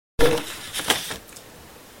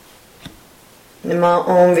Nama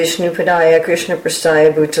Om Vishnu Padaya Krishna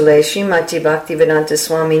Prastaya Bhutale Srimati Bhaktivedanta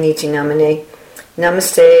Swami Niti Namane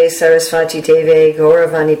Namaste Sarasvati Deve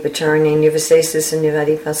Gauravani Pacharne Nivasesis and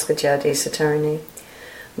Nivadi Paskatyade Satarne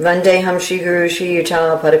Vandeham Shri Guru Shri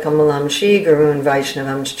Yuta Padakamalam Shri Gurun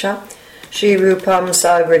Vaishnavam Cha Shri Rupam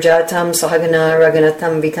Sagrajatam Sahagana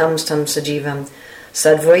Raganatam Vitam Stam Sajivam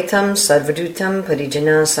Sadvaitam Sadvadutam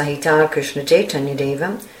Parijana Sahita Krishna Chaitanya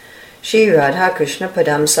Devam Shri Radha Krishna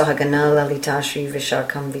Padam Sahagana Lalita Shri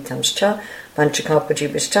Vishakam Vitamscha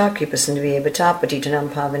Panchakalpajibhishta Kripasindhviyabhata Patitanam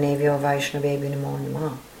Pavanevyo Vaishnavebhyo Namo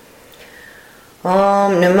Namaha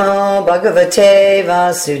Om Namo Bhagavate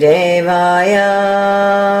Vasudevaya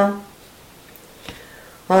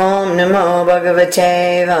Om Namo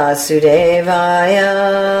Bhagavate Vasudevaya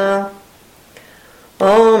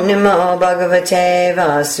Om Namo Bhagavate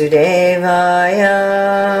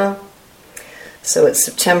Vasudevaya. So it's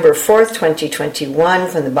September 4th, 2021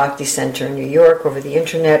 from the Bhakti Center in New York over the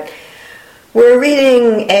internet. We're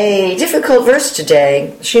reading a difficult verse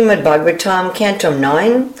today, Srimad Bhagavatam, Canto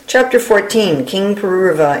 9, Chapter 14, King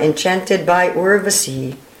Pururava, enchanted by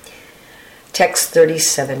Urvasi. Text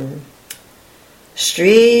 37.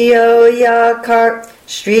 Shriyo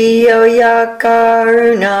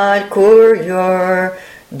yakarunat kuryor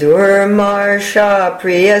durmarsha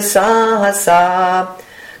priya sahasa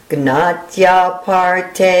gnatya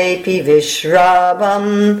parte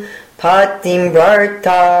pivishrabam patim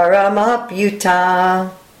vartaramapyuta.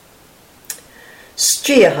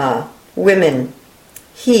 Striyaha, women,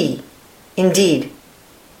 he, indeed,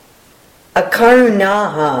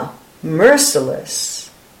 akarunaha, merciless,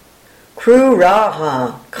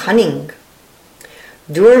 kruraha, cunning,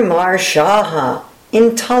 durmarshaha,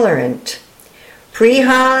 intolerant,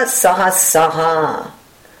 priha sahasaha,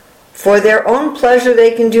 for their own pleasure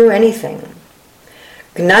they can do anything,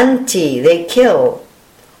 gnanti, they kill,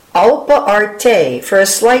 alpa arte, for a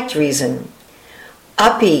slight reason,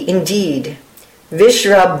 api, indeed,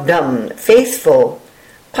 vishrabdam, faithful,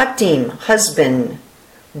 patim, husband,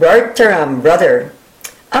 bhartaram, brother,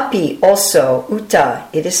 api, also, uta,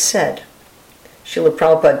 it is said. Srila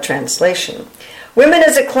Prabhupada translation. Women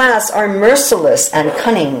as a class are merciless and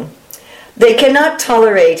cunning. They cannot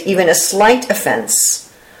tolerate even a slight offense.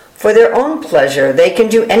 For their own pleasure, they can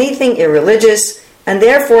do anything irreligious, and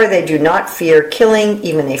therefore they do not fear killing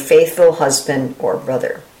even a faithful husband or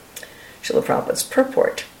brother. Srila Prabhupada's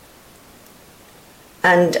purport.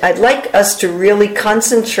 And I'd like us to really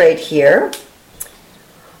concentrate here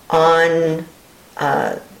on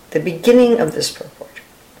the beginning of this purport.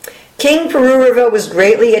 King Pururava was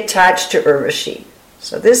greatly attached to Urvashi.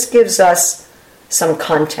 So this gives us some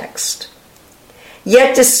context.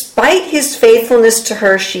 Yet despite his faithfulness to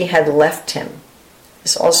her, she had left him.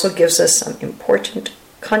 This also gives us some important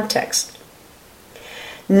context.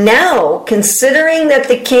 Now, considering that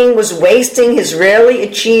the king was wasting his rarely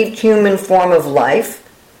achieved human form of life,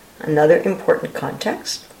 another important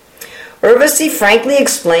context, Urvasi frankly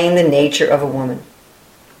explained the nature of a woman.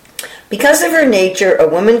 Because of her nature, a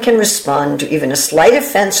woman can respond to even a slight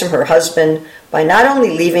offense from her husband by not only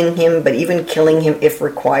leaving him, but even killing him if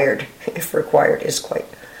required. If required is quite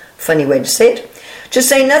a funny way to say it. To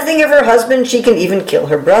say nothing of her husband, she can even kill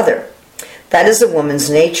her brother. That is a woman's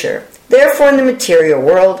nature. Therefore, in the material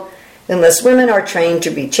world, unless women are trained to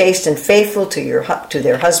be chaste and faithful to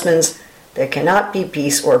their husbands, there cannot be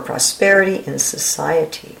peace or prosperity in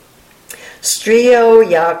society. Striyo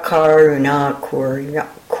yakaruna kura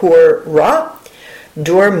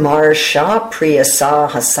durmarsha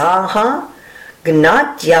priyasahasaha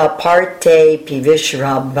gnatya parte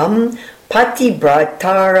pivishrabam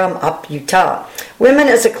patibrataram apyuta. Women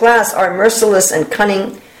as a class are merciless and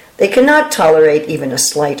cunning. They cannot tolerate even a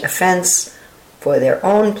slight offense. For their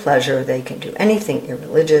own pleasure they can do anything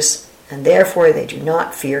irreligious, and therefore they do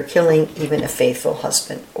not fear killing even a faithful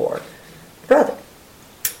husband or brother.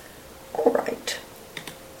 All right,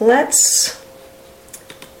 let's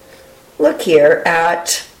look here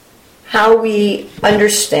at how we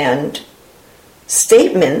understand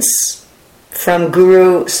statements from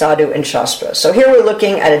Guru, Sadhu, and Shastra. So here we're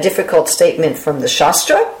looking at a difficult statement from the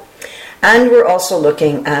Shastra, and we're also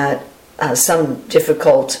looking at some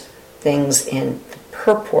difficult things in the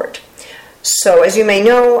purport. So as you may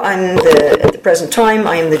know, at the present time,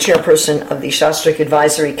 I am the chairperson of the Shastric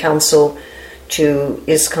Advisory Council to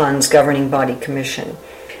ISKCON's Governing Body Commission.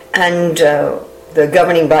 And the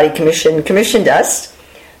Governing Body Commission commissioned us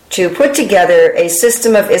to put together a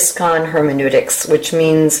system of ISKCON hermeneutics, which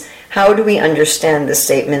means how do we understand the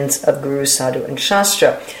statements of Guru, Sadhu, and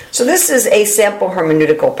Shastra. So this is a sample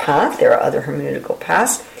hermeneutical path. There are other hermeneutical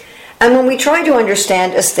paths. And when we try to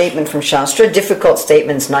understand a statement from Shastra, difficult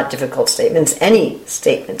statements, not difficult statements, any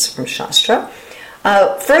statements from Shastra,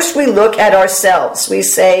 first we look at ourselves. We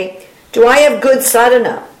say, do I have good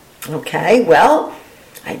sadhana? Okay, well,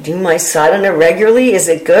 I do my sadhana regularly. Is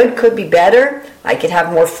it good? Could be better. I could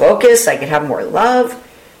have more focus. I could have more love.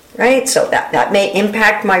 Right? So that may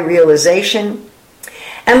impact my realization.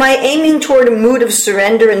 Am I aiming toward a mood of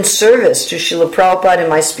surrender and service to Srila Prabhupada and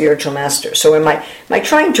my spiritual master? So am I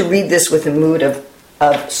trying to read this with a mood of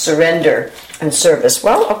surrender and service?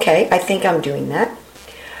 Well, okay, I think I'm doing that.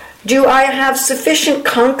 Do I have sufficient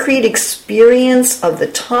concrete experience of the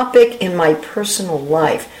topic in my personal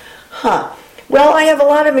life? Well, I have a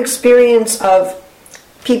lot of experience of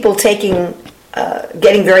people getting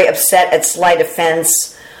very upset at slight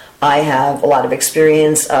offense. I have a lot of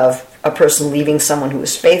experience of a person leaving someone who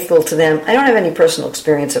was faithful to them. I don't have any personal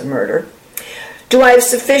experience of murder. Do I have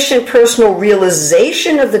sufficient personal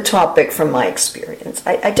realization of the topic from my experience?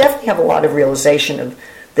 I definitely have a lot of realization of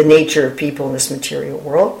the nature of people in this material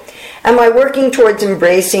world. Am I working towards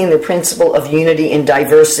embracing the principle of unity and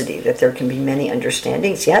diversity, that there can be many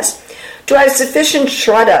understandings? Yes. Do I have sufficient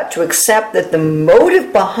shraddha to accept that the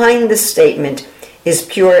motive behind the statement is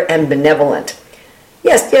pure and benevolent?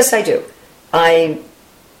 Yes, I do. I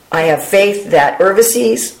have faith that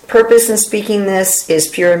Urvasi's purpose in speaking this is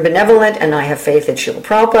pure and benevolent, and I have faith that Srila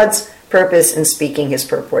Prabhupada's purpose in speaking his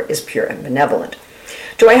purport is pure and benevolent.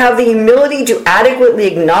 Do I have the humility to adequately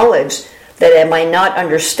acknowledge that I might not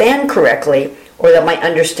understand correctly or that my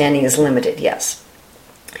understanding is limited? Yes.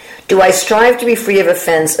 Do I strive to be free of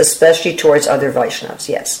offense, especially towards other Vaishnavas?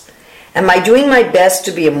 Yes. Am I doing my best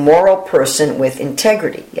to be a moral person with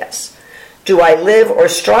integrity? Yes. Do I live or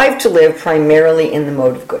strive to live primarily in the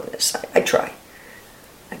mode of goodness? I try.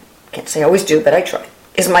 I can't say I always do, but I try.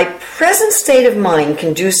 Is my present state of mind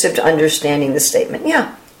conducive to understanding the statement?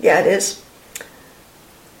 Yeah, it is.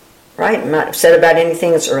 Right? I'm not upset about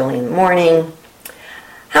anything. It's early in the morning.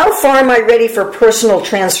 How far am I ready for personal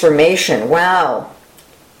transformation? Wow.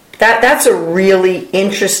 That's a really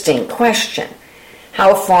interesting question.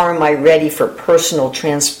 How far am I ready for personal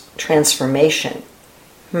transformation?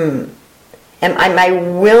 Am I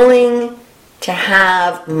willing to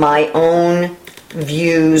have my own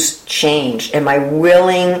views changed? Am I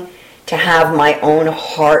willing to have my own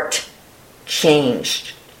heart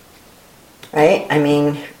changed? Right? I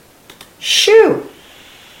mean, shoo!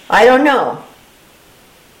 I don't know.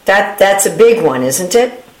 That's a big one, isn't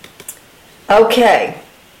it? Okay.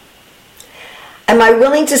 Am I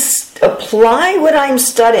willing to apply what I'm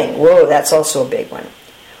studying? Whoa, that's also a big one.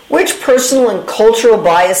 Which personal and cultural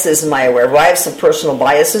biases am I aware of? Well, I have some personal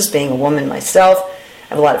biases, being a woman myself. I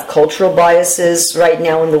have a lot of cultural biases right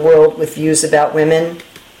now in the world with views about women.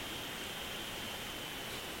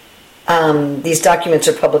 These documents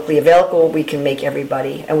are publicly available. We can make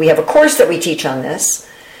everybody. And we have a course that we teach on this.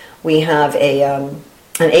 We have an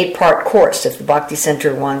 8-part course if the Bhakti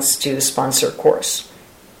Center wants to sponsor a course.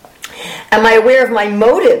 Am I aware of my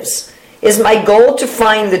motives? Is my goal to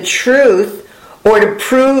find the truth or to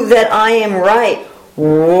prove that I am right?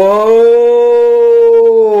 Whoa!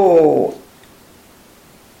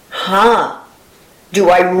 Do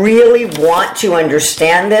I really want to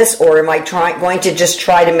understand this, or am I going to just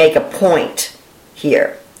try to make a point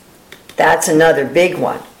here? That's another big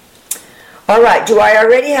one. All right, do I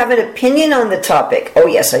already have an opinion on the topic? Oh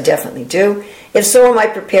yes, I definitely do. If so, am I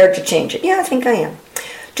prepared to change it? Yeah, I think I am.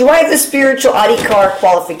 Do I have the spiritual adhikar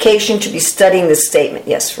qualification to be studying this statement?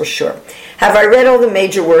 Yes, for sure. Have I read all the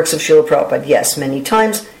major works of Srila Prabhupada? Yes, many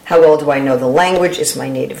times. How well do I know the language? It's my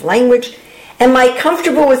native language. Am I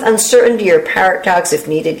comfortable with uncertainty or paradox if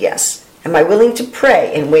needed? Yes. Am I willing to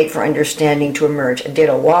pray and wait for understanding to emerge? I did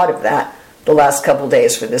a lot of that the last couple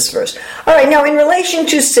days for this verse. All right, now in relation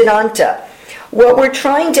to Siddhanta, what we're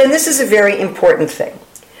trying to, and this is a very important thing.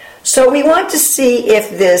 So we want to see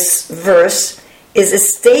if this verse is a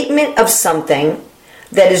statement of something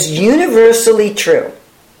that is universally true.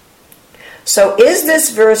 So is this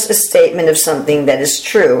verse a statement of something that is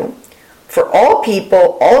true for all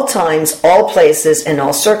people, all times, all places, and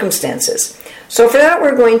all circumstances? So for that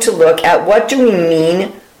we're going to look at what do we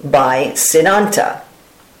mean by Siddhanta.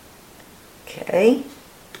 Okay.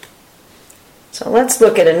 So let's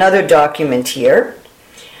look at another document here.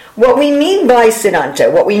 What we mean by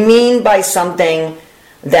Siddhanta, what we mean by something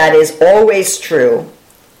that is always true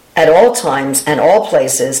at all times and all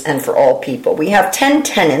places and for all people. We have 10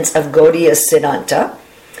 tenets of Gaudiya Siddhanta.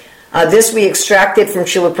 This we extracted from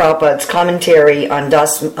Srila Prabhupada's commentary on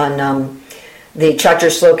the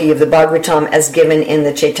Chatur Sloki of the Bhagavatam as given in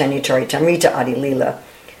the Chaitanya Charitamrita Adi Lila.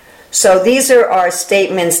 So these are our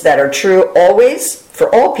statements that are true always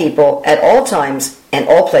for all people, at all times, and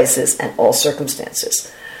all places, and all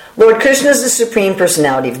circumstances. Lord Krishna is the Supreme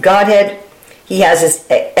Personality of Godhead. He has his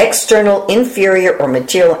external inferior or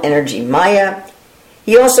material energy, Maya.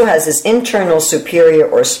 He also has his internal superior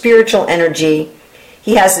or spiritual energy.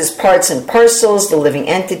 He has his parts and parcels, the living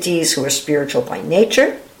entities who are spiritual by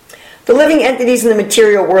nature. The living entities in the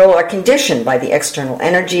material world are conditioned by the external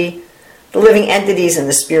energy. The living entities in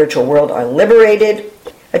the spiritual world are liberated.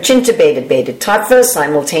 Achinta Beta Beta Tattva,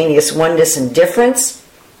 simultaneous oneness and difference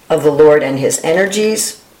of the Lord and his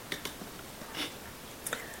energies.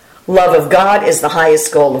 Love of God is the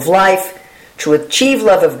highest goal of life. To achieve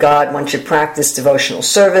love of God, one should practice devotional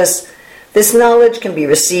service. This knowledge can be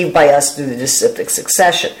received by us through the disciplic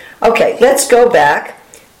succession. Okay, let's go back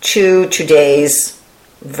to today's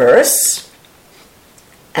verse.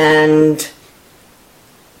 And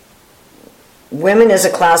women as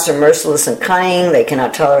a class are merciless and cunning. They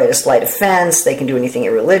cannot tolerate a slight offense. They can do anything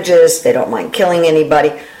irreligious. They don't mind killing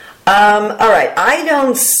anybody. All right, I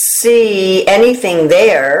don't see anything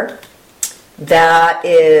there that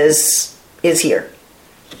is here.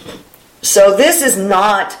 So this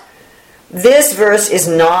verse is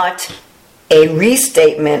not a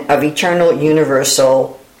restatement of eternal,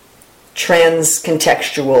 universal,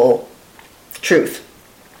 trans-contextual truth.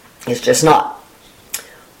 It's just not.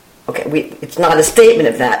 Okay, it's not a statement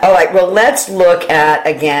of that. All right, well, let's look at,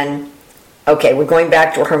 again, okay, we're going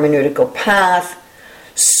back to a hermeneutical path.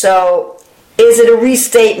 So, is it a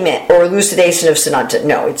restatement or elucidation of Siddhanta?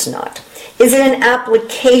 No, it's not. Is it an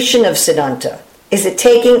application of Siddhanta? Is it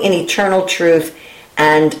taking an eternal truth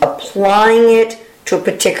and applying it to a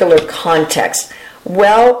particular context?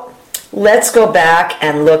 Well, let's go back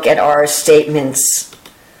and look at our statements.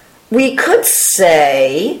 We could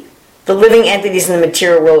say the living entities in the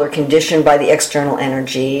material world are conditioned by the external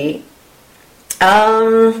energy.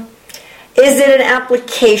 Is it an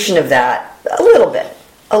application of that? A little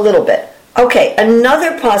bit. Okay,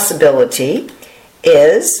 another possibility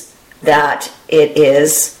is that it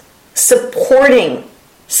is supporting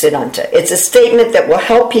Siddhanta. It's a statement that will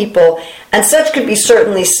help people, and such could be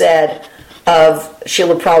certainly said of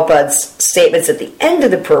Srila Prabhupada's statements at the end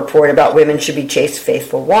of the purport about women should be chaste,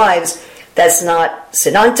 faithful wives. That's not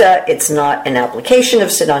Siddhanta, it's not an application of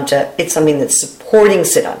Siddhanta, it's something that's supporting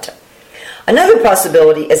Siddhanta. Another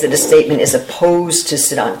possibility is that a statement is opposed to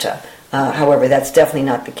Siddhanta. However, that's definitely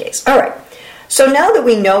not the case. All right. So now that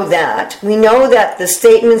we know that the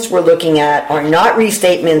statements we're looking at are not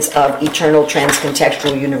restatements of eternal,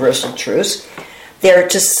 transcontextual, universal truths. They're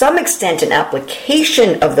to some extent an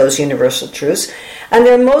application of those universal truths, and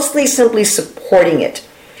they're mostly simply supporting it.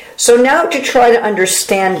 So now to try to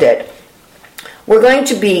understand it,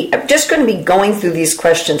 I'm just going to be going through these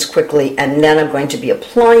questions quickly, and then I'm going to be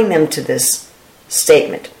applying them to this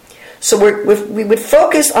statement. So we would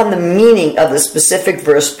focus on the meaning of the specific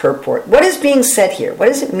verse purport. What is being said here? What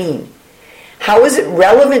does it mean? How is it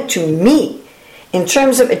relevant to me in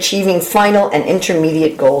terms of achieving final and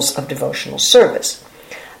intermediate goals of devotional service?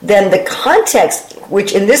 Then the context,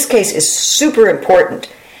 which in this case is super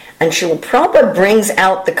important, and Srila Prabhupada brings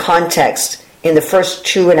out the context in the first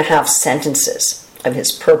 2.5 sentences of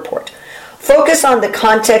his purport. Focus on the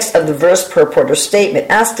context of the verse, purport, or statement.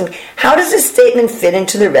 Ask him, how does this statement fit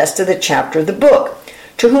into the rest of the chapter of the book?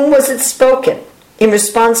 To whom was it spoken? In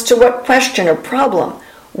response to what question or problem?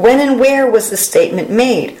 When and where was the statement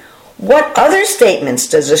made? What other statements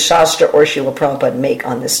does the Shastra or Srila Prabhupada make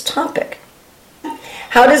on this topic?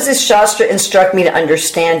 How does this Shastra instruct me to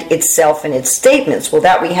understand itself and its statements? Well,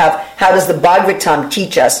 that we have, how does the Bhagavatam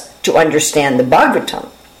teach us to understand the Bhagavatam?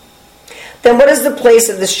 Then what is the place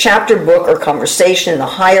of this chapter, book, or conversation in the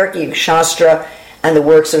hierarchy of Shastra and the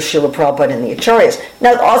works of Srila Prabhupada and the Acharyas?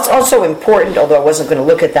 Now, it's also important, although I wasn't going to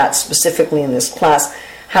look at that specifically in this class,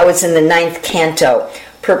 how it's in the 9th canto,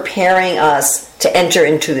 preparing us to enter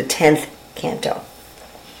into the 10th canto.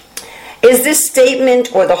 Is this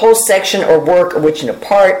statement or the whole section or work of which in a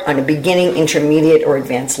part on a beginning, intermediate, or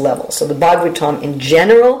advanced level? So the Bhagavatam in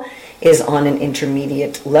general is on an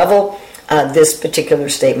intermediate level. This particular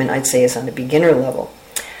statement, I'd say, is on a beginner level.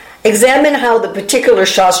 Examine how the particular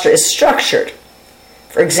Shastra is structured.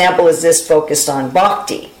 For example, is this focused on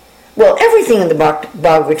bhakti? Well, everything in the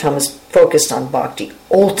Bhagavatam is focused on bhakti,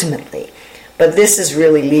 ultimately. But this is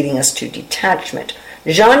really leading us to detachment.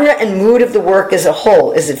 Genre and mood of the work as a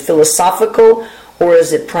whole, is it philosophical or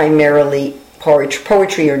is it primarily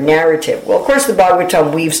poetry or narrative? Well, of course, the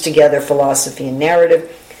Bhagavatam weaves together philosophy and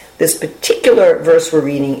narrative. This particular verse we're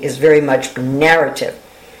reading is very much narrative.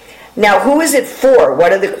 Now, who is it for?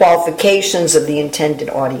 What are the qualifications of the intended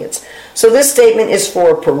audience? So this statement is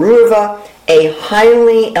for Pururava, a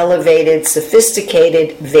highly elevated,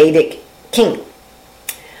 sophisticated Vedic king.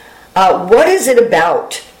 What is it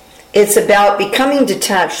about? It's about becoming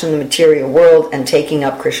detached from the material world and taking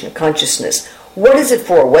up Krishna consciousness. What is it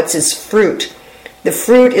for? What's its fruit? The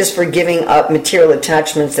fruit is for giving up material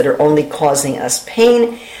attachments that are only causing us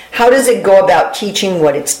pain. How does it go about teaching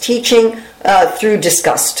what it's teaching? Through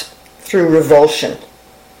disgust, through revulsion.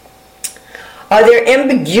 Are there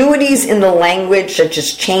ambiguities in the language, such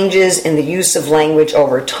as changes in the use of language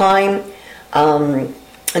over time? In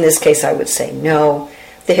this case, I would say no.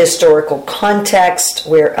 The historical context,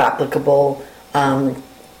 where applicable,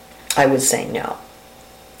 I would say no.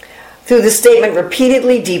 Through the statement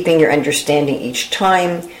repeatedly, deepening your understanding each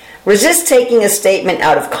time. Resist taking a statement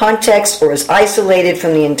out of context or as isolated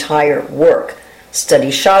from the entire work.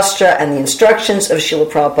 Study Shastra and the instructions of Srila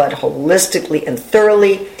Prabhupada holistically and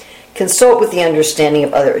thoroughly. Consult with the understanding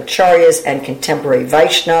of other acharyas and contemporary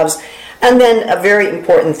Vaishnavas. And then a very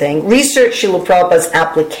important thing, research Srila Prabhupada's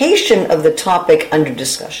application of the topic under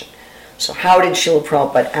discussion. So how did Srila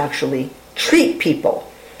Prabhupada actually treat people?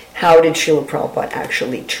 How did Srila Prabhupada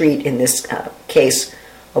actually treat, in this case,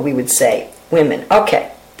 we would say, women?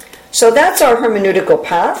 Okay, so that's our hermeneutical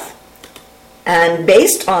path. And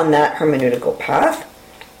based on that hermeneutical path,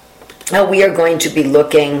 we are going to be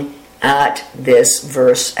looking at this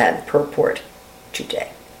verse and purport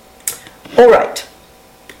today. All right.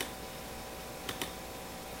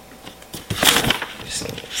 Just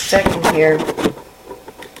give me a second here.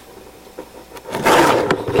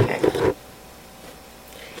 Okay.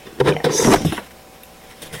 Yes.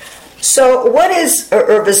 So what is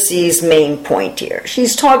Urvasi's main point here?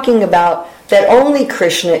 She's talking about that only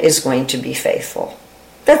Krishna is going to be faithful.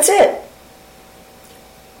 That's it.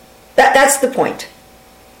 That's the point.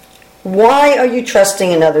 Why are you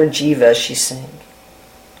trusting another jiva, she's saying.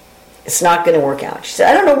 It's not going to work out. She said,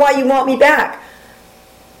 I don't know why you want me back.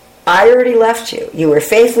 I already left you. You were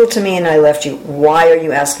faithful to me and I left you. Why are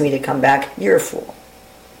you asking me to come back? You're a fool.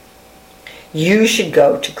 You should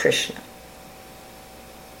go to Krishna.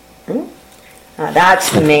 That's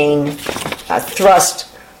the main thrust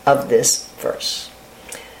of this verse.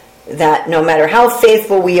 That no matter how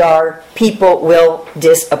faithful we are, people will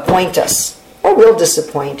disappoint us or will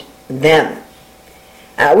disappoint them.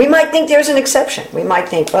 We might think there's an exception. We might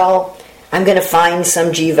think, well, I'm going to find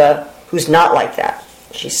some jiva who's not like that.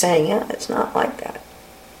 She's saying, yeah, it's not like that.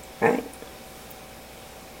 Right?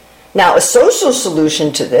 Now, a social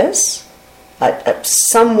solution to this, a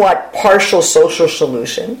somewhat partial social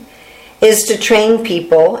solution, is to train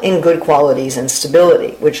people in good qualities and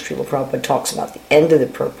stability, which Srila Prabhupada talks about at the end of the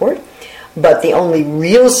purport. But the only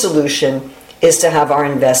real solution is to have our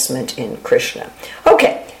investment in Krishna.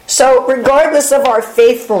 Okay, so regardless of our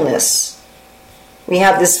faithfulness, we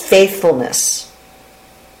have this faithfulness.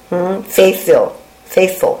 Faithful,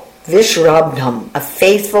 Vishrabdham, a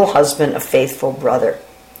faithful husband, a faithful brother.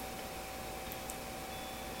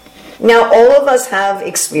 Now, all of us have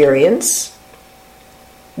experience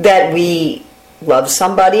that we love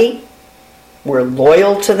somebody, we're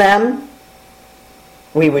loyal to them,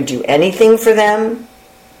 we would do anything for them,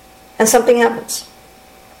 and something happens.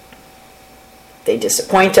 They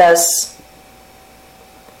disappoint us,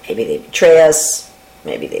 maybe they betray us,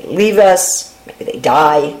 maybe they leave us, maybe they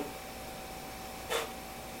die,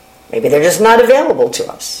 maybe they're just not available to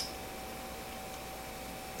us.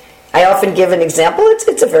 I often give an example.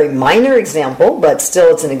 It's a very minor example, but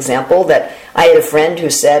still it's an example that I had a friend who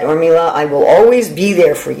said, Urmila, I will always be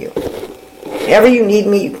there for you. Whenever you need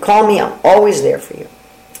me, you call me, I'm always there for you.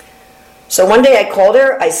 So one day I called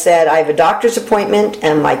her, I said, I have a doctor's appointment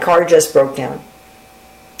and my car just broke down.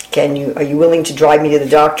 Are you willing to drive me to the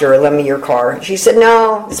doctor or lend me your car? She said,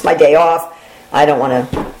 no, it's my day off. I don't want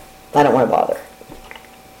to bother.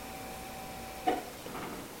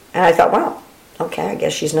 And I thought, wow. Okay, I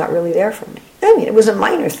guess she's not really there for me. I mean, it was a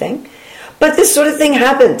minor thing. But this sort of thing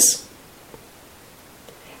happens.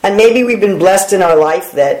 And maybe we've been blessed in our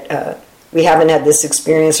life that we haven't had this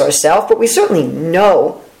experience ourselves, but we certainly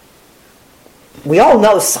know, we all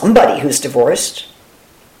know somebody who's divorced.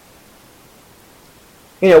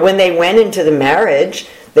 You know, when they went into the marriage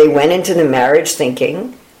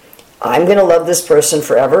thinking, I'm going to love this person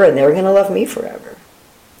forever and they're going to love me forever.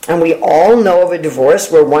 And we all know of a divorce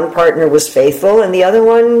where one partner was faithful and the other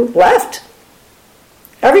one left.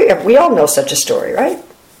 We all know such a story, right?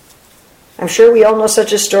 I'm sure we all know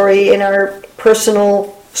such a story in our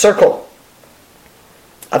personal circle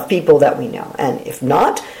of people that we know. And if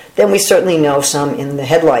not, then we certainly know some in the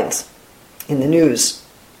headlines, in the news,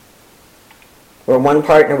 where one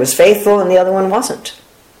partner was faithful and the other one wasn't.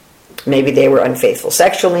 Maybe they were unfaithful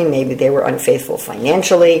sexually, maybe they were unfaithful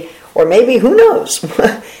financially, or maybe, who knows,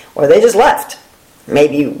 or they just left.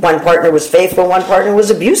 Maybe one partner was faithful, one partner was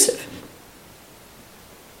abusive.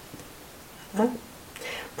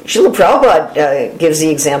 Srila Prabhupada gives the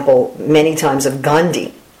example many times of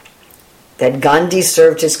Gandhi. That Gandhi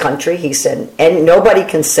served his country. He said, and nobody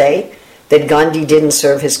can say that Gandhi didn't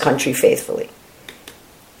serve his country faithfully.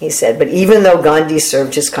 He said, but even though Gandhi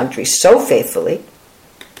served his country so faithfully,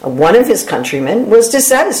 one of his countrymen was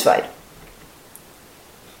dissatisfied.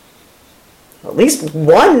 At least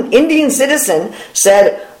one Indian citizen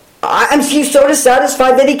said, he's so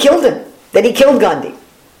dissatisfied that he killed him, that he killed Gandhi.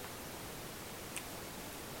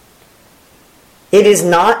 It is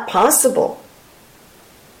not possible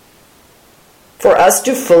for us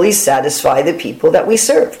to fully satisfy the people that we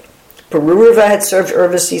serve. Pururava had served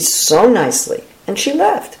Urvasi so nicely, and she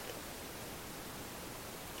left.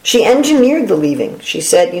 She engineered the leaving. She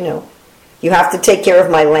said, you have to take care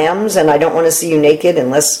of my lambs, and I don't want to see you naked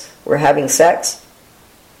unless we're having sex.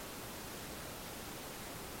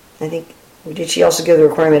 I think, did she also give the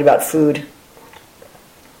requirement about food?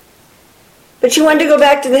 But she wanted to go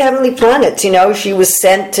back to the heavenly planets. She was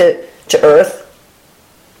sent to Earth.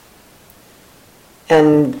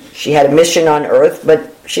 And she had a mission on Earth,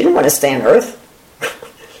 but she didn't want to stay on Earth.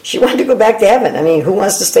 She wanted to go back to heaven. I mean, who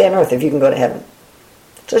wants to stay on Earth if you can go to heaven?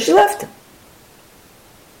 So she left.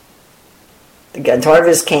 The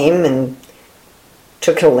Gandharvas came and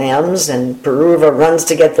took her lambs, and Pururava runs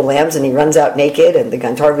to get the lambs, and he runs out naked, and the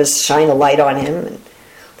Gandharvas shine a light on him, and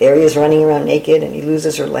there he is running around naked, and he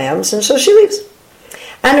loses her lambs, and so she leaves.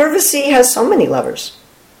 And Urvasi has so many lovers.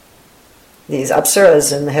 These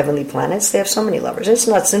apsaras in the heavenly planets, they have so many lovers. It's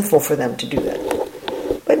not sinful for them to do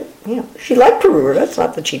that. But, she liked Pururava. It's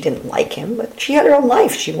not that she didn't like him, but she had her own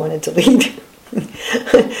life she wanted to lead.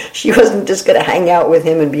 She wasn't just going to hang out with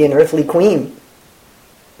him and be an earthly queen.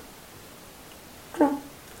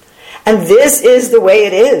 And this is the way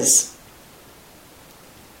it is.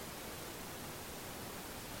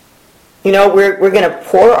 We're going to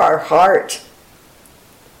pour our heart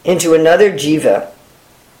into another jiva.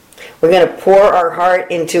 We're going to pour our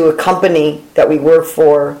heart into a company that we work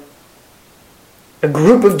for, a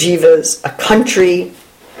group of jivas, a country,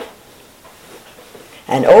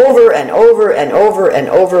 and over and over and over and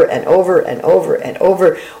over and over and over and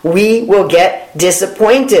over, we will get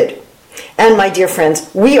disappointed. And my dear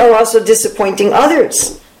friends, we are also disappointing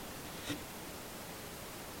others.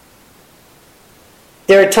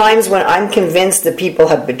 There are times when I'm convinced that people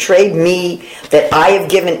have betrayed me, that I have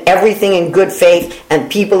given everything in good faith,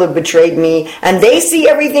 and people have betrayed me, and they see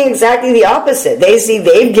everything exactly the opposite. They see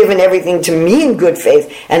they've given everything to me in good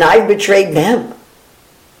faith, and I've betrayed them.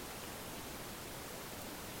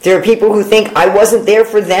 There are people who think I wasn't there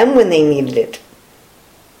for them when they needed it.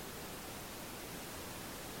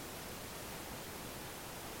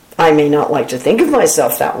 I may not like to think of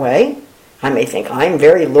myself that way. I may think I'm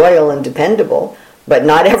very loyal and dependable, but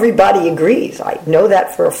not everybody agrees. I know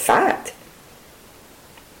that for a fact.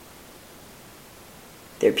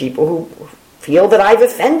 There are people who feel that I've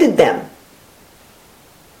offended them,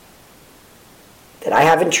 that I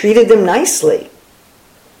haven't treated them nicely.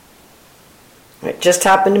 It just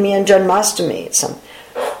happened to me on Janmashtami. Some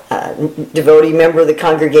devotee member of the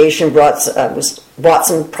congregation bought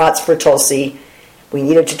some pots for Tulsi. We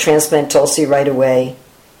needed to transplant Tulsi right away.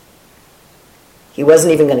 He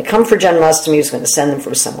wasn't even going to come for Janmashtami. He was going to send them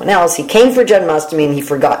for someone else. He came for Janmashtami and he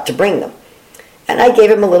forgot to bring them. And I gave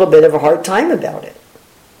him a little bit of a hard time about it.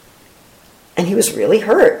 And he was really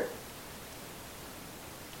hurt.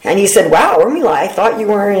 And he said, wow, Urmila, I thought you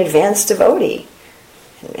were an advanced devotee.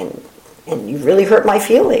 And you really hurt my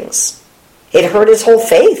feelings. It hurt his whole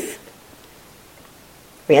faith.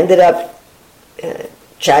 We ended up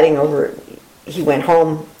chatting over. He went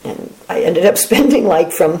home, and I ended up spending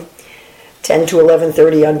from 10 to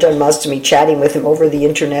 11:30 on Janmashtami chatting with him over the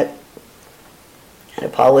internet and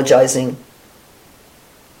apologizing.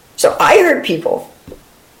 So I hurt people.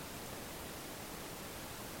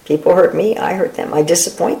 People hurt me, I hurt them, I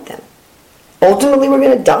disappoint them. Ultimately, we're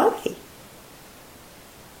going to die.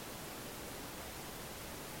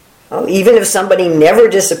 Oh, even if somebody never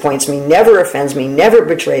disappoints me, never offends me, never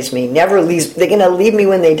betrays me, never leaves, they're going to leave me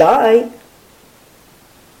when they die.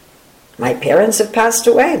 My parents have passed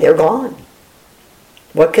away. They're gone.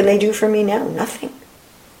 What can they do for me now? Nothing.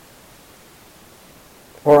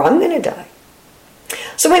 Or I'm going to die.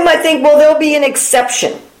 So we might think, well, there'll be an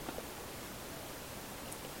exception.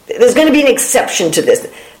 There's going to be an exception to this.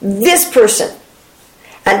 This person.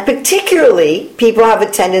 And particularly, people have a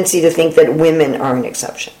tendency to think that women are an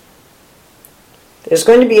exception. There's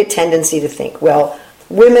going to be a tendency to think, well,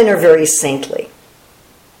 women are very saintly.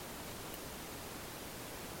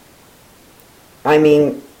 I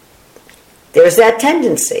mean, there's that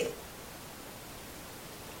tendency.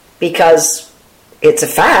 Because it's a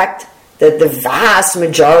fact that the vast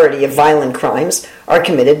majority of violent crimes are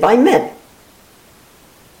committed by men.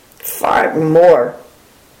 Far more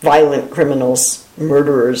violent criminals,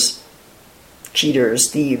 murderers,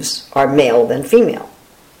 cheaters, thieves are male than female.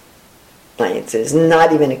 It's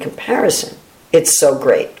not even a comparison. It's so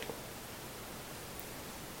great.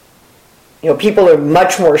 People are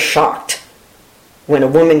much more shocked when a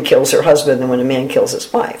woman kills her husband than when a man kills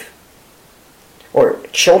his wife. Or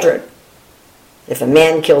children. If a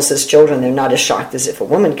man kills his children, they're not as shocked as if a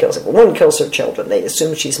woman kills. If a woman kills her children, they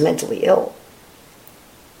assume she's mentally ill.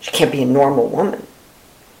 She can't be a normal woman.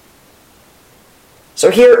 So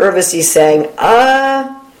here Urvasi's saying,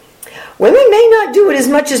 women may not do it as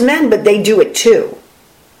much as men, but they do it too.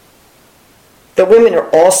 The women are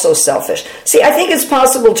also selfish. See, I think it's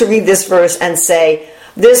possible to read this verse and say,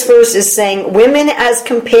 this verse is saying women as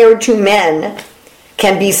compared to men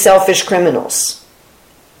can be selfish criminals.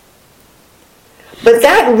 But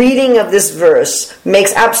that reading of this verse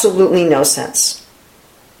makes absolutely no sense.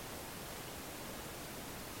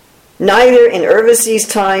 Neither in Urvasi's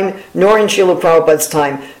time, nor in Srila Prabhupada's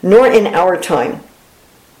time, nor in our time,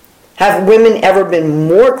 have women ever been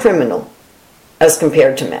more criminal as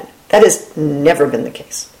compared to men. That has never been the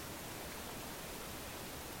case.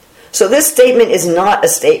 So this statement is not a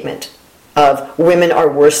statement of women are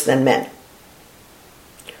worse than men.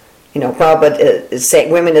 Prabhupada is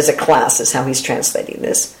saying women as a class is how he's translating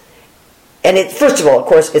this. And first of all, of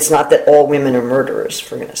course, it's not that all women are murderers,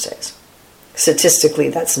 for goodness sakes. Statistically,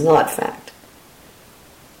 that's not fact.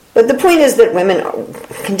 But the point is that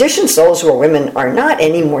conditioned souls who are women are not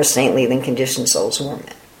any more saintly than conditioned souls who are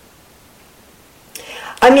men.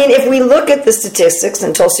 I mean, if we look at the statistics,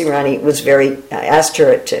 and Tulsi Rani I asked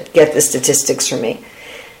her to get the statistics for me.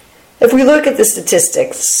 If we look at the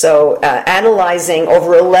statistics, so analyzing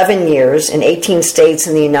over 11 years in 18 states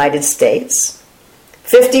in the United States,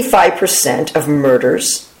 55% of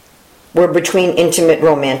murders were between intimate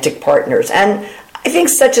romantic partners. And I think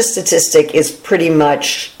such a statistic is pretty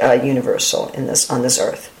much universal on this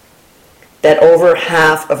earth. That over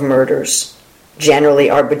half of murders generally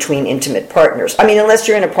are between intimate partners. I mean, unless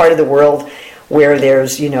you're in a part of the world where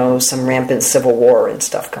there's, some rampant civil war and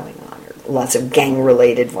stuff going on. Lots of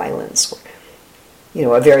gang-related violence,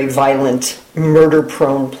 a very violent,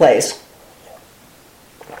 murder-prone place.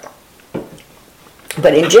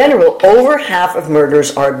 But in general, over half of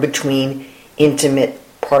murders are between intimate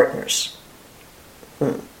partners.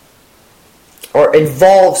 Or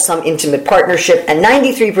involve some intimate partnership, and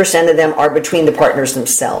 93% of them are between the partners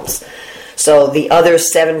themselves. So the other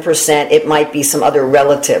 7%, it might be some other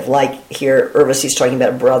relative, like here Urvasi's talking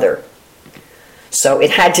about a brother. So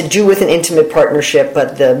it had to do with an intimate partnership,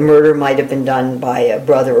 but the murder might have been done by a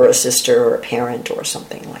brother or a sister or a parent or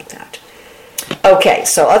something like that. Okay,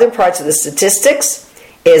 so other parts of the statistics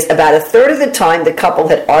is about a third of the time the couple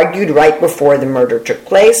had argued right before the murder took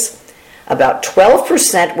place. About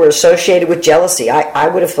 12% were associated with jealousy. I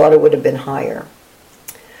would have thought it would have been higher.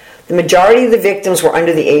 The majority of the victims were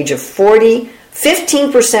under the age of 40.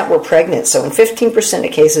 15% were pregnant. So in 15%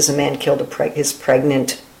 of cases, a man killed his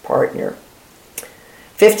pregnant partner.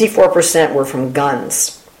 54% were from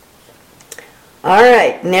guns. All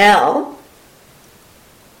right, now,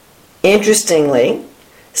 interestingly,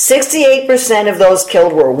 68% of those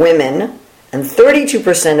killed were women, and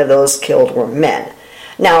 32% of those killed were men.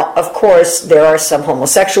 Now, of course, there are some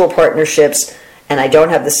homosexual partnerships, and I don't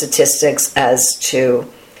have the statistics as to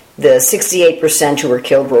the 68% who were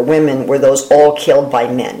killed were women. Were those all killed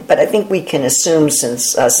by men? But I think we can assume,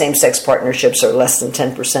 since same-sex partnerships are less than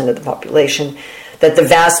 10% of the population, that the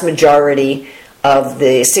vast majority of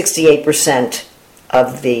the 68%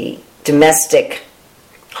 of the domestic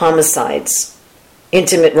homicides,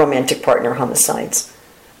 intimate romantic partner homicides,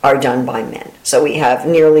 are done by men. So we have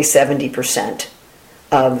nearly 70%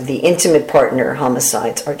 of the intimate partner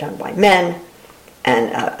homicides are done by men,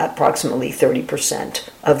 and approximately 30%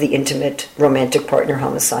 of the intimate romantic partner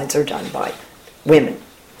homicides are done by women.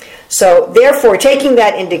 So therefore, taking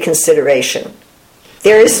that into consideration,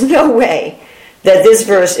 there is no way that this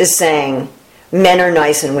verse is saying men are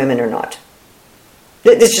nice and women are not.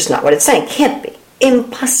 That's just not what it's saying. Can't be.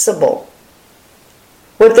 Impossible.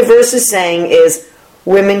 What the verse is saying is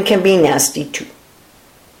women can be nasty too.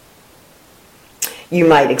 You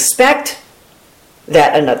might expect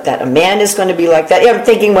that a man is going to be like that. Yeah, I'm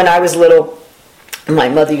thinking when I was little, my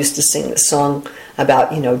mother used to sing this song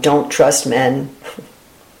about, don't trust men.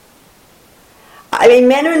 I mean,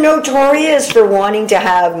 men are notorious for wanting to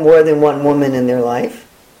have more than one woman in their life.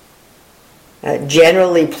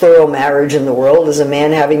 Generally, plural marriage in the world is a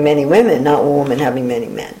man having many women, not a woman having many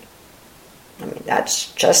men. I mean,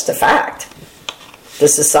 that's just a fact. The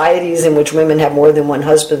societies in which women have more than one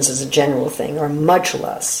husband as a general thing are much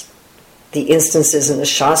less. The instances in the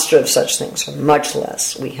Shastra of such things are much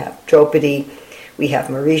less. We have Draupadi, we have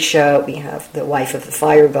Marisha, we have the wife of the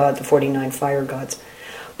fire god, the 49 fire gods.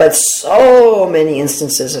 But so many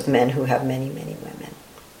instances of men who have many, many women.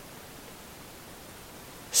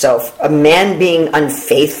 So a man being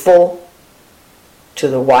unfaithful to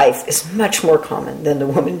the wife is much more common than the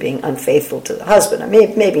woman being unfaithful to the husband. I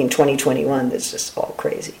mean, maybe in 2021 that's just all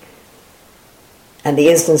crazy. And the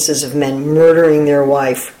instances of men murdering their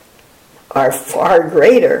wife are far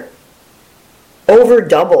greater, over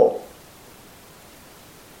double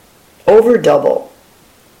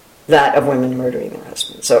that of women murdering their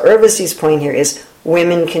husbands. So Urvasi's point here is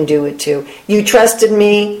women can do it too. You trusted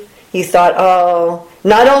me. You thought, oh,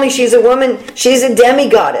 not only she's a woman, she's a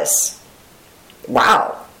demigoddess.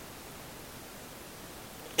 Wow.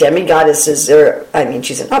 Demigoddesses are, I mean,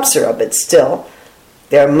 she's an apsara, but still,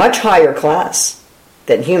 they're much higher class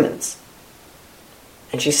than humans.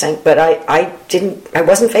 And she's saying, but I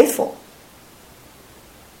wasn't faithful.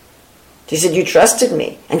 She said, you trusted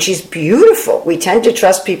me. And she's beautiful. We tend to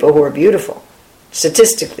trust people who are beautiful,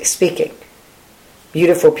 statistically speaking.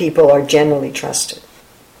 Beautiful people are generally trusted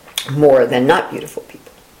more than not beautiful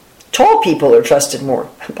people. Tall people are trusted more,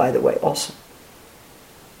 by the way, also.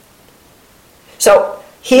 So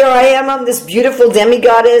here I am, I'm this beautiful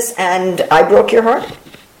demigoddess, and I broke your heart.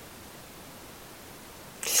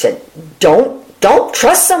 She said, don't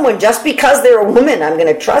trust someone just because they're a woman. I'm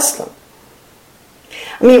going to trust them.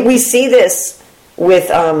 I mean, we see this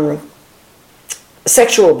with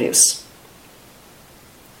sexual abuse.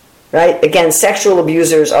 Right? Again, sexual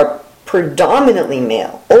abusers are predominantly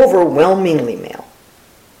male, overwhelmingly male.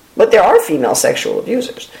 But there are female sexual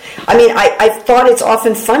abusers. I mean, I thought it's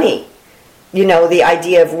often funny, you know, the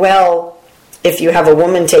idea of, well, if you have a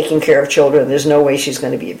woman taking care of children, there's no way she's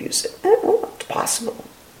going to be abusive. Well, it's possible.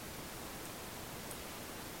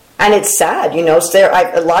 And it's sad, you know.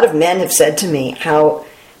 A lot of men have said to me how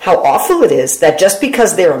awful it is that just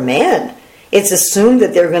because they're a man, it's assumed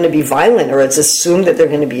that they're going to be violent, or it's assumed that they're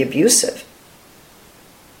going to be abusive.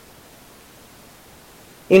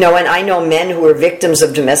 You know, and I know men who are victims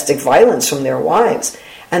of domestic violence from their wives,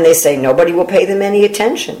 and they say nobody will pay them any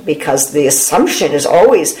attention because the assumption is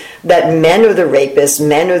always that men are the rapists,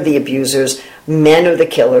 men are the abusers, men are the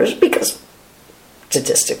killers, because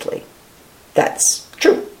statistically that's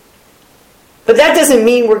true. But that doesn't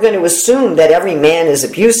mean we're going to assume that every man is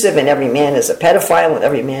abusive and every man is a pedophile and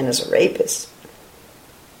every man is a rapist.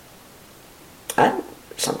 And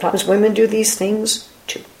sometimes women do these things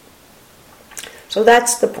too. So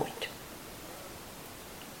that's the point.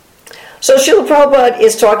 So Srila Prabhupada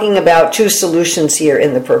is talking about two solutions here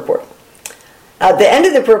in the purport. At the end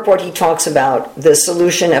of the purport, he talks about the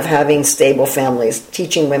solution of having stable families,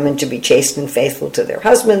 teaching women to be chaste and faithful to their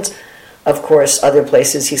husbands. Of course, other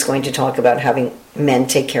places he's going to talk about having men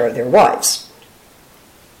take care of their wives.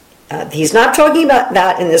 He's not talking about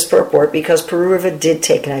that in this purport because Pururava did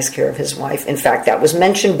take nice care of his wife. In fact, that was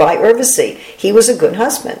mentioned by Urvasi. He was a good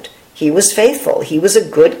husband. He was faithful. He was a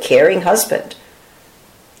good, caring husband.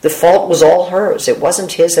 The fault was all hers. It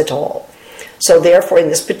wasn't his at all. So therefore, in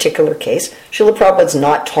this particular case, Srila Prabhupada's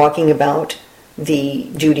not talking about the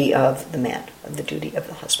duty of the man, the duty of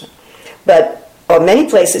the husband. But in many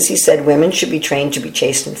places he said women should be trained to be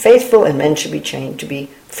chaste and faithful, and men should be trained to be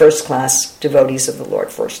first-class devotees of the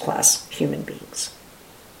Lord, first-class human beings.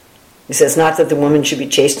 He says not that the woman should be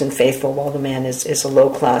chaste and faithful while the man is a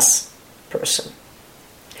low-class person.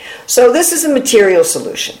 So this is a material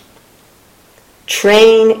solution.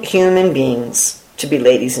 Train human beings to be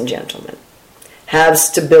ladies and gentlemen. Have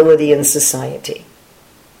stability in society.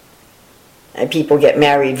 And people get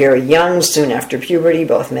married very young, soon after puberty,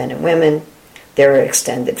 both men and women. There are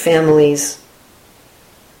extended families.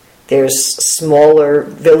 There's smaller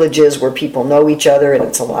villages where people know each other and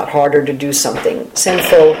it's a lot harder to do something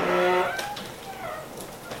sinful.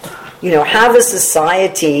 You know, have a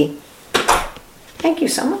society. Thank you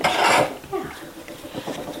so much.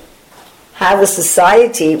 Have a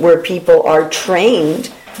society where people are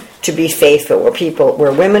trained to be faithful,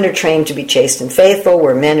 where women are trained to be chaste and faithful,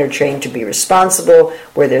 where men are trained to be responsible,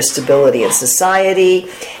 where there's stability in society.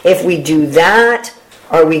 If we do that,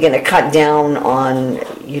 are we going to cut down on,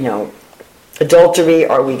 adultery?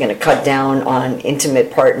 Are we going to cut down on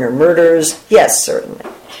intimate partner murders? Yes, certainly.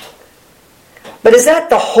 But is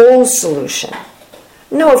that the whole solution?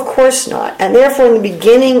 No, of course not. And therefore, in the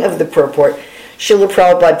beginning of the purport, Srila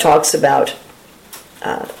Prabhupada talks about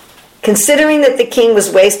considering that the king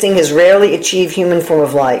was wasting his rarely achieved human form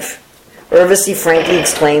of life, Urvasi frankly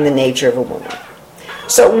explained the nature of a woman.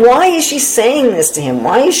 So why is she saying this to him?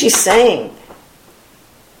 Why is she saying,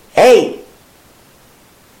 hey,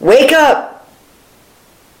 wake up.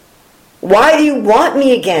 Why do you want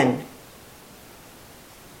me again?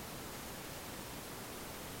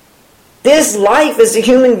 This life as a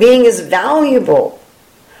human being is valuable.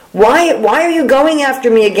 Why are you going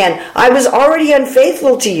after me again? I was already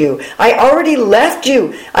unfaithful to you. I already left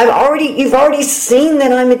you. You've already seen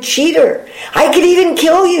that I'm a cheater. I could even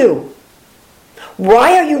kill you.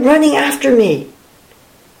 Why are you running after me?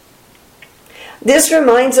 This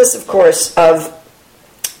reminds us, of course, of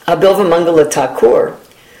Bilvamangala Thakur,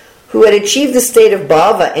 who had achieved the state of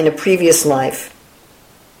bhava in a previous life.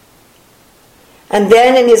 And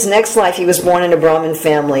then in his next life, he was born in a Brahmin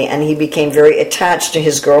family, and he became very attached to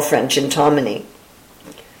his girlfriend, Chintamani,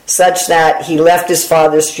 such that he left his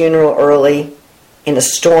father's funeral early in a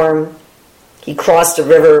storm. He crossed a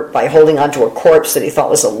river by holding onto a corpse that he thought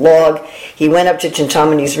was a log. He went up to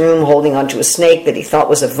Chintamani's room holding onto a snake that he thought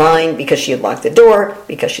was a vine because she had locked the door,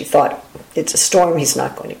 because she thought, it's a storm, he's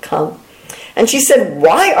not going to come. And she said,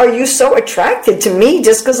 why are you so attracted to me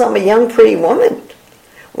just because I'm a young, pretty woman?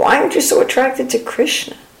 Why aren't you so attracted to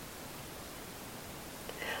Krishna?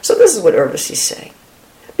 So this is what Urvasi is saying.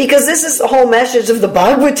 Because this is the whole message of the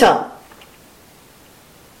Bhagavatam.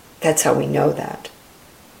 That's how we know that.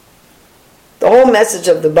 The whole message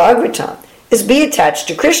of the Bhagavatam is be attached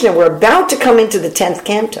to Krishna. We're about to come into the 10th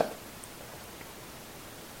canto.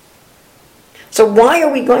 So why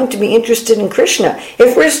are we going to be interested in Krishna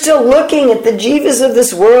if we're still looking at the jivas of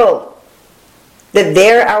this world, that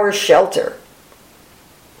they're our shelter?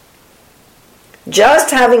 Just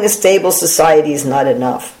having a stable society is not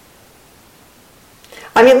enough.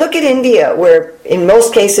 I mean, look at India, where in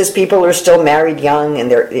most cases people are still married young and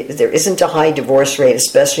there isn't a high divorce rate,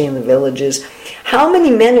 especially in the villages. How many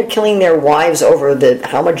men are killing their wives over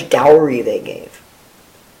how much dowry they gave?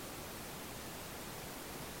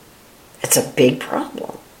 It's a big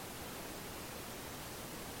problem.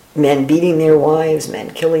 Men beating their wives, men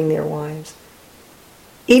killing their wives.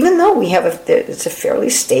 Even though it's a fairly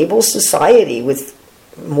stable society with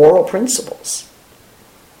moral principles.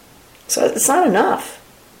 So it's not enough.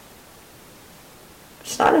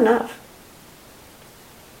 It's not enough.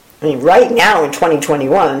 I mean, right now in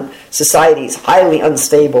 2021, society is highly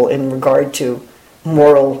unstable in regard to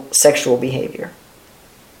moral sexual behavior.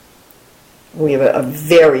 We have a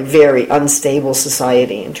very, very unstable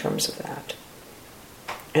society in terms of that.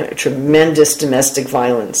 And a tremendous domestic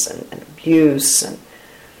violence and abuse and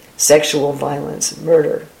sexual violence and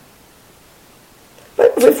murder.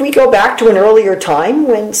 But if we go back to an earlier time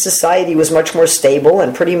when society was much more stable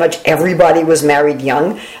and pretty much everybody was married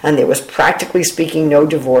young and there was practically speaking no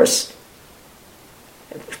divorce,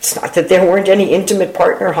 it's not that there weren't any intimate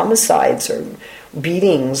partner homicides or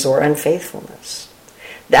beatings or unfaithfulness.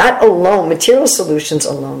 That alone, material solutions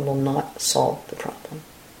alone, will not solve the problem.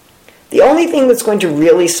 The only thing that's going to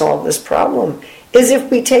really solve this problem is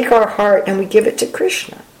if we take our heart and we give it to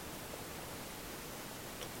Krishna.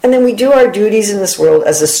 And then we do our duties in this world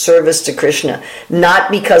as a service to Krishna, not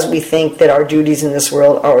because we think that our duties in this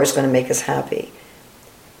world are always going to make us happy.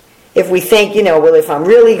 If we think, well, if I'm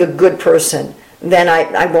really a good person, then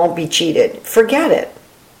I won't be cheated. Forget it.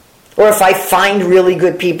 Or if I find really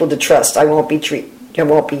good people to trust, I won't be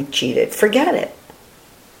cheated. Forget it.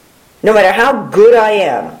 No matter how good I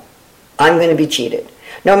am, I'm going to be cheated.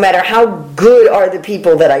 No matter how good are the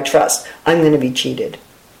people that I trust, I'm going to be cheated.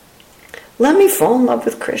 Let me fall in love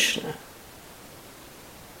with Krishna.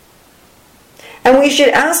 And we should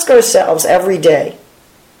ask ourselves every day,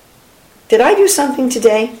 did I do something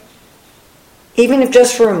today? Even if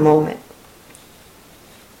just for a moment.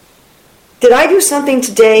 Did I do something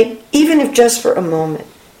today, even if just for a moment,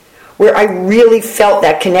 where I really felt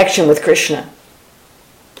that connection with Krishna?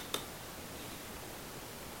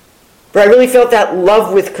 Where I really felt that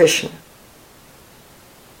love with Krishna?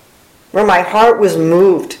 Where my heart was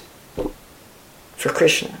moved for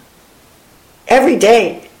Krishna. Every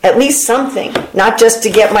day, at least something, not just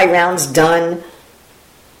to get my rounds done.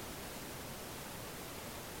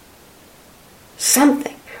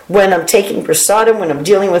 Something. When I'm taking prasadam, when I'm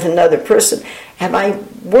dealing with another person, have I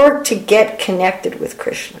worked to get connected with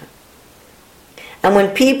Krishna? And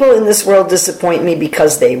when people in this world disappoint me,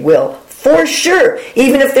 because they will, for sure,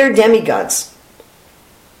 even if they're demigods.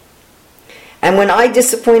 And when I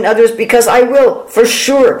disappoint others, because I will, for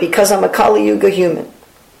sure, because I'm a Kali Yuga human.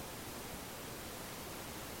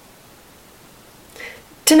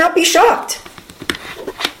 to not be shocked.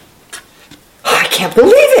 Oh, I can't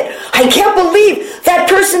believe it. I can't believe that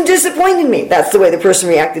person disappointed me. That's the way the person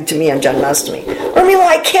reacted to me on Janmashtami. Or Mila,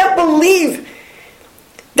 I can't believe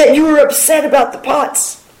that you were upset about the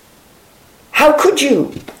pots. How could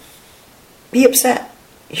you be upset?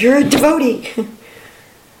 You're a devotee.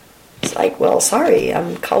 It's like, well, sorry,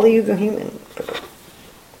 I'm Kali Yuga human.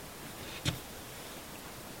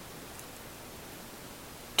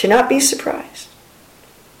 To not be surprised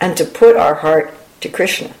and to put our heart to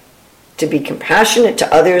Krishna. To be compassionate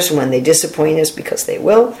to others when they disappoint us, because they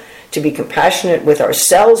will. To be compassionate with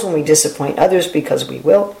ourselves when we disappoint others, because we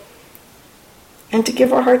will. And to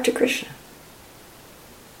give our heart to Krishna.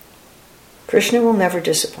 Krishna will never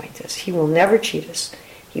disappoint us. He will never cheat us.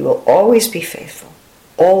 He will always be faithful.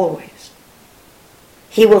 Always.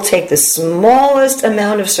 He will take the smallest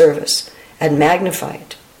amount of service and magnify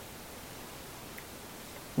it.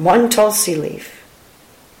 One tulsi leaf.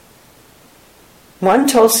 One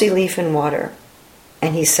tulsi leaf in water,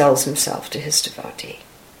 and he sells himself to his devotee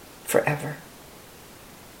forever.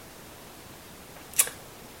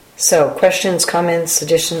 So, questions, comments,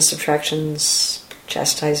 additions, subtractions,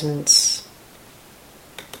 chastisements?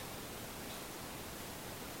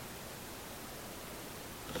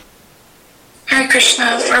 Hare Krishna,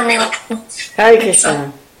 Urmila. Hare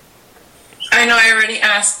Krishna. I know I already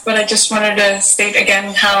asked, but I just wanted to state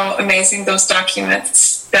again how amazing those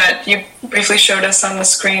documents that you briefly showed us on the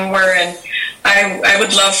screen were, and I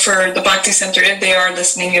would love for the Bhakti Center, if they are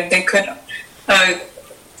listening, if they could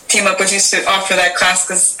team up with you to offer that class,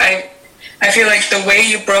 because I feel like the way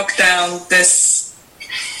you broke down this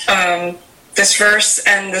this verse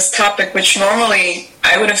and this topic, which normally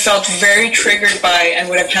I would have felt very triggered by and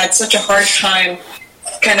would have had such a hard time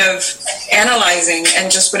kind of analyzing,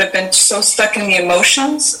 and just would have been so stuck in the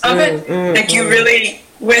emotions of it. Like you really,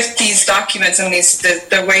 with these documents and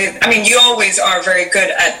the way, I mean, you always are very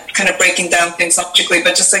good at kind of breaking down things logically,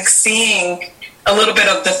 but just like seeing a little bit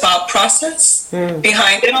of the thought process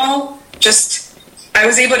behind it all, just, I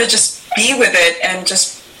was able to just be with it and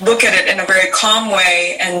just look at it in a very calm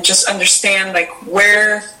way and just understand like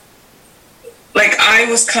where, like I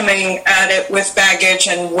was coming at it with baggage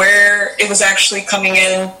and where it was actually coming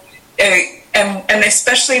in, and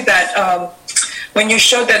especially that when you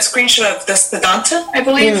showed that screenshot of the Vedanta, I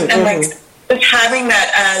believe, and like having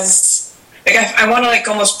that as like I want to like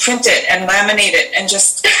almost print it and laminate it and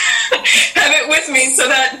just have it with me, so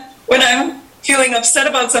that when I'm feeling upset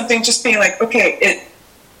about something, just being like, okay,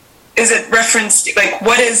 is it referenced? Like,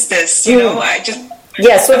 what is this? You know, I just.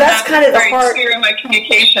 Yeah, so that's kind of the heart. Clear in my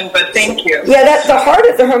communication, but thank you. Yeah, that's the heart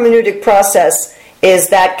of the hermeneutic process, is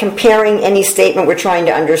that comparing any statement we're trying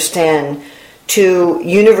to understand to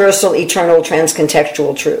universal, eternal,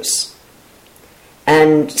 transcontextual truths.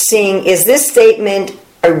 And seeing, is this statement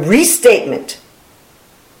a restatement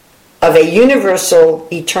of a universal,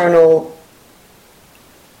 eternal,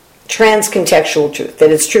 transcontextual truth, that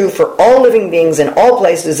it's true for all living beings in all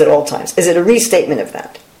places at all times? Is it a restatement of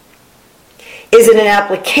that? Is it an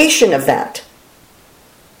application of that?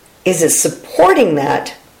 Is it supporting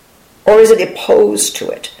that? Or is it opposed to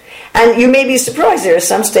it? And you may be surprised, there are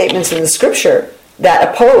some statements in the scripture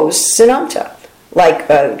that oppose Siddhanta.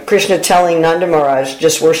 Like Krishna telling Nanda Maharaj,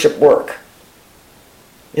 just worship work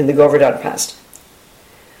in the Govardhan past.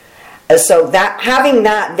 So that having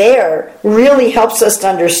that there really helps us to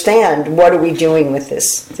understand what are we doing with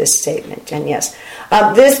this statement. And yes,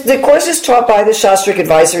 the course is taught by the Shastric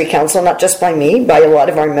Advisory Council, not just by me, by a lot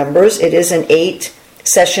of our members. It is an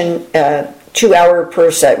 8-session, 2 hour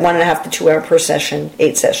per set, 1.5 to 2 hour per session,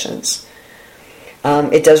 8 sessions.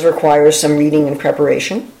 It does require some reading and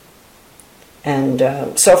preparation.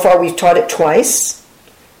 And so far we've taught it twice.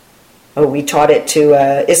 We taught it to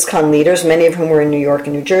ISKCON leaders, many of whom were in New York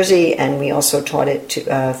and New Jersey, and we also taught it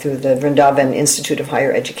to, through the Vrindavan Institute of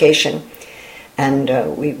Higher Education.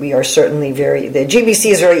 And we are certainly the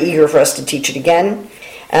GBC is very eager for us to teach it again.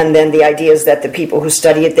 And then the idea is that the people who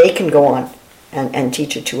study it, they can go on and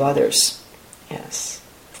teach it to others. Yes.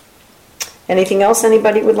 Anything else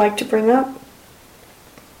anybody would like to bring up?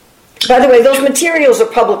 By the way, those materials are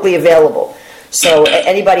publicly available, so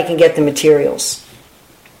anybody can get the materials.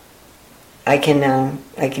 I can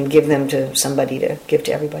give them to somebody to give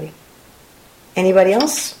to everybody. Anybody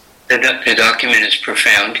else? The document is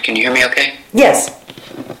profound. Can you hear me okay? Yes.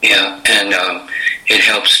 Yeah, and it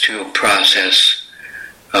helps to process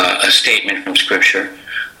a statement from Scripture.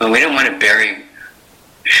 We don't want to bury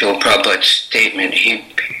Srila Prabhupada's statement. He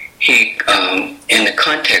in the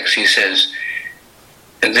context, he says,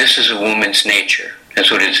 this is a woman's nature. That's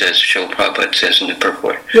what it says, Srila Prabhupada says in the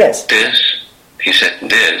purport. Yes. This, he said,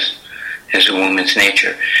 this is a woman's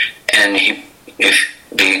nature. And if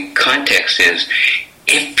the context is,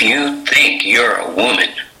 if you think you're a woman,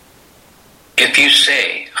 if you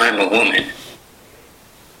say, I'm a woman,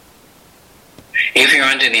 if you're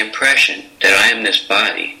under the impression that I am this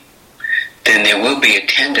body, then there will be a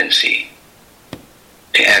tendency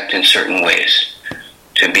to act in certain ways,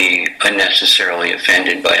 to be unnecessarily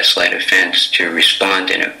offended by a slight offense, to respond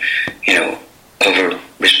in a,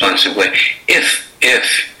 over-responsive way. If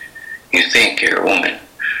you think you're a woman.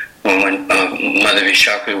 When Mother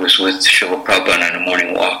Vishaka was with Srila Prabhupada on a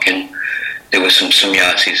morning walk, and there was some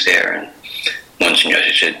sannyasis there, and one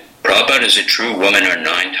sannyasi said, Prabhupada, is it true women are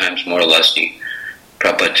 9 times more lusty?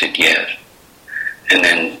 Prabhupada said, yes. And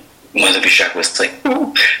then Mother Vishaka was like,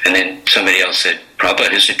 oh. And then somebody else said,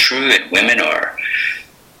 Prabhupada, is it true that women are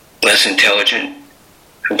less intelligent?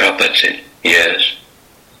 And Prabhupada said, yes.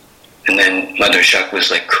 And then Mother Vishaka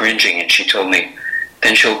was like cringing, and she told me,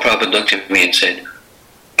 then Srila Prabhupada looked at me and said,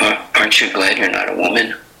 aren't you glad you're not a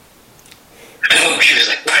woman? Oh, she was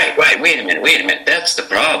like, right, wait a minute, that's the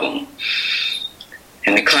problem.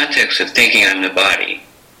 In the context of thinking I'm the body,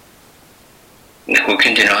 who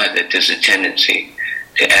can deny that there's a tendency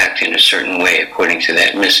to act in a certain way according to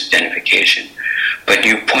that misidentification? But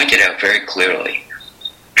you pointed out very clearly,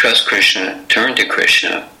 trust Krishna, turn to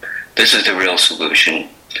Krishna, this is the real solution,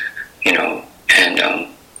 and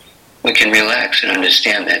we can relax and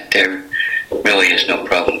understand that there really is no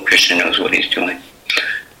problem. Krishna knows what he's doing.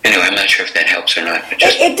 Anyway, I'm not sure if that helps or not. But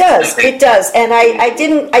it does. And I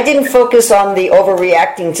didn't focus on the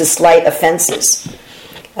overreacting to slight offenses.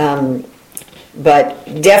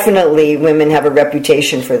 But definitely women have a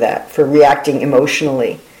reputation for that, for reacting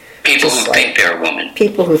emotionally. People who think they're a woman.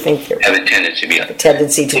 People who think they're have a tendency to be a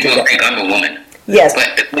tendency to do that. People think I'm a woman. Yes.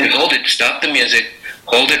 But hold it, stop the music,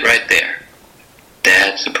 hold it right there.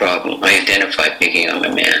 That's the problem. I identify thinking I'm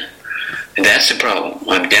a man. And that's the problem.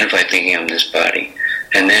 I identify thinking I'm this body.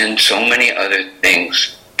 And then so many other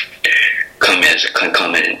things come as a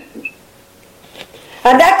concomitant.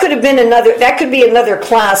 And that could be another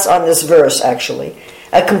class on this verse, actually.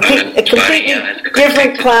 A completely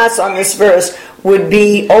different class on this verse would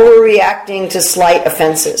be overreacting to slight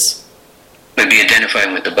offenses. Would be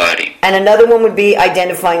identifying with the body. And another one would be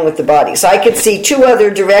identifying with the body. So I could see 2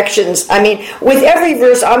 other directions. I mean, with every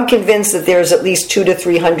verse, I'm convinced that there's at least 200 to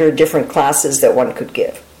 300 different classes that one could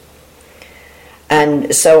give.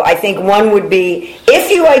 And so I think one would be,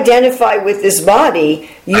 if you identify with this body,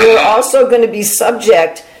 you're also going to be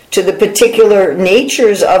subject to the particular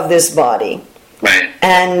natures of this body. Right.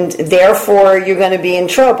 And therefore, you're going to be in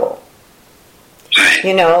trouble. Right.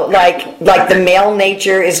 Like the male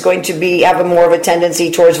nature is going to have more of a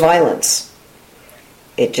tendency towards violence.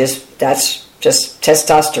 That's just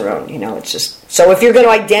testosterone, it's just, so if you're going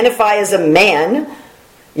to identify as a man,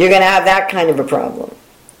 you're going to have that kind of a problem.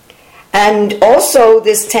 And also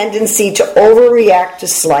this tendency to overreact to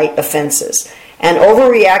slight offenses. And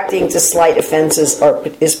overreacting to slight offenses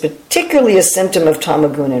is particularly a symptom of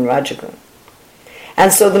tamagun and rajagun.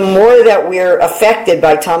 And so the more that we're affected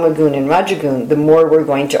by tamagun and rajagun, the more we're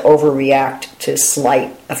going to overreact to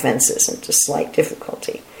slight offenses and to slight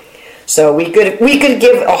difficulty. So we could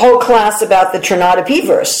give a whole class about the Trinadapi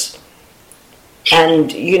verse.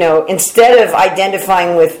 And, instead of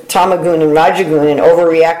identifying with tamagun and rajagun and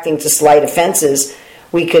overreacting to slight offenses,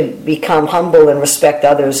 we could become humble and respect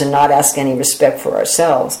others and not ask any respect for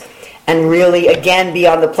ourselves. And really, again, be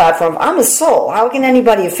on the platform of, I'm a soul. How can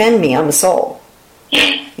anybody offend me? I'm a soul.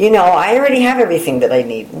 I already have everything that I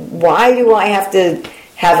need. Why do I have to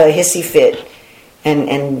have a hissy fit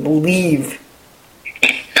and leave?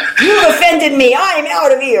 You offended me. I'm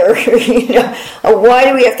out of here. Why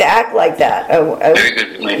do we have to act like that? Very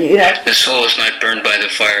good point. The soul is not burned by the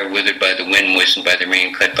fire, withered by the wind, moistened by the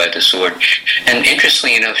rain, cut by the sword. And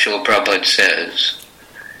interestingly enough, Srila Prabhupada says,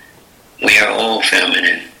 we are all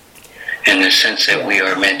feminine in the sense that we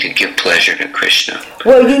are meant to give pleasure to Krishna.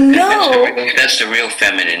 Well, that's the real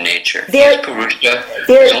feminine nature. There's Purusha.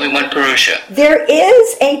 There's only one Purusha. There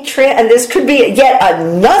is and this could be yet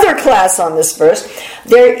another class on this verse.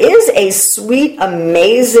 There is a sweet,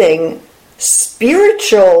 amazing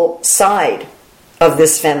spiritual side of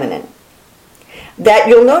this feminine that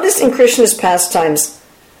you'll notice in Krishna's pastimes.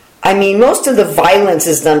 I mean, most of the violence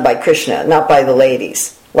is done by Krishna, not by the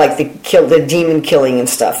ladies. Like the demon killing and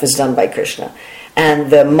stuff is done by Krishna. And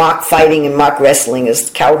the mock fighting and mock wrestling is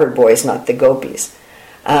cowherd boys, not the gopis.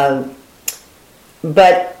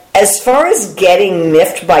 But as far as getting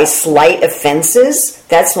miffed by slight offenses,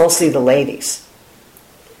 that's mostly the ladies.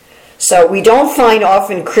 So we don't find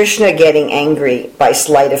often Krishna getting angry by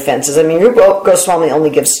slight offenses. I mean, Rupa Goswami only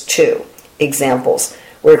gives 2 examples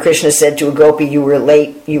where Krishna said to a gopi, you were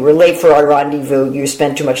late for our rendezvous, you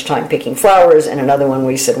spent too much time picking flowers, and another one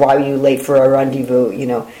where he said, why were you late for our rendezvous,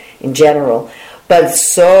 in general. But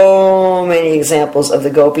so many examples of the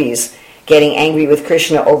gopis getting angry with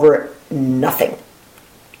Krishna over nothing,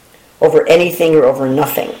 over anything or over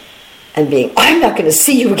nothing, and being, I'm not going to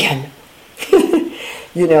see you again.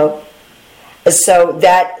 So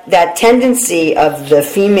that tendency of the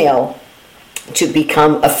female to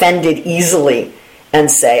become offended easily and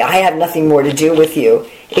say, I have nothing more to do with you,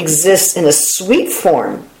 exists in a sweet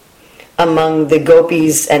form among the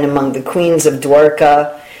gopis and among the queens of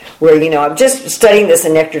Dwarka, where, I'm just studying this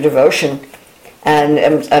in Nectar Devotion, and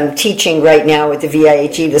I'm teaching right now at the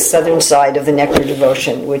VIHE the southern side of the Nectar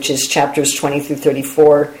Devotion, which is chapters 20 through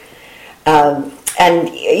 34. And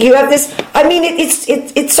you have this,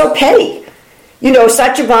 it's so petty.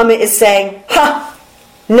 Satyabhama is saying,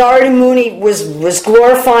 Narada Muni was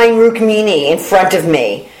glorifying Rukmini in front of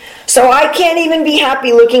me. So I can't even be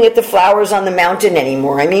happy looking at the flowers on the mountain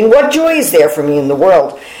anymore. What joy is there for me in the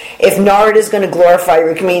world if Narada is going to glorify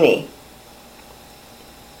Rukmini?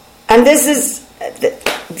 And that's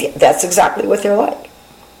exactly what they're like.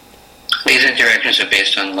 These interactions are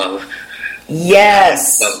based on love.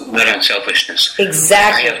 Yes. Not on selfishness.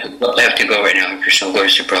 Exactly. I have to go right now. Krishna,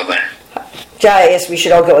 glories to Prabhupada. Jai, yes, we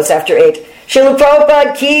should all go. It's after 8. Srila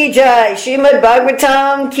Prabhupada ki jai. Srimad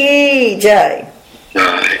Bhagavatam ki jai. All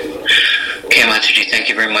right. Okay, Mataji, thank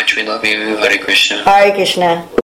you very much. We love you. Hare Krishna. Hare Krishna.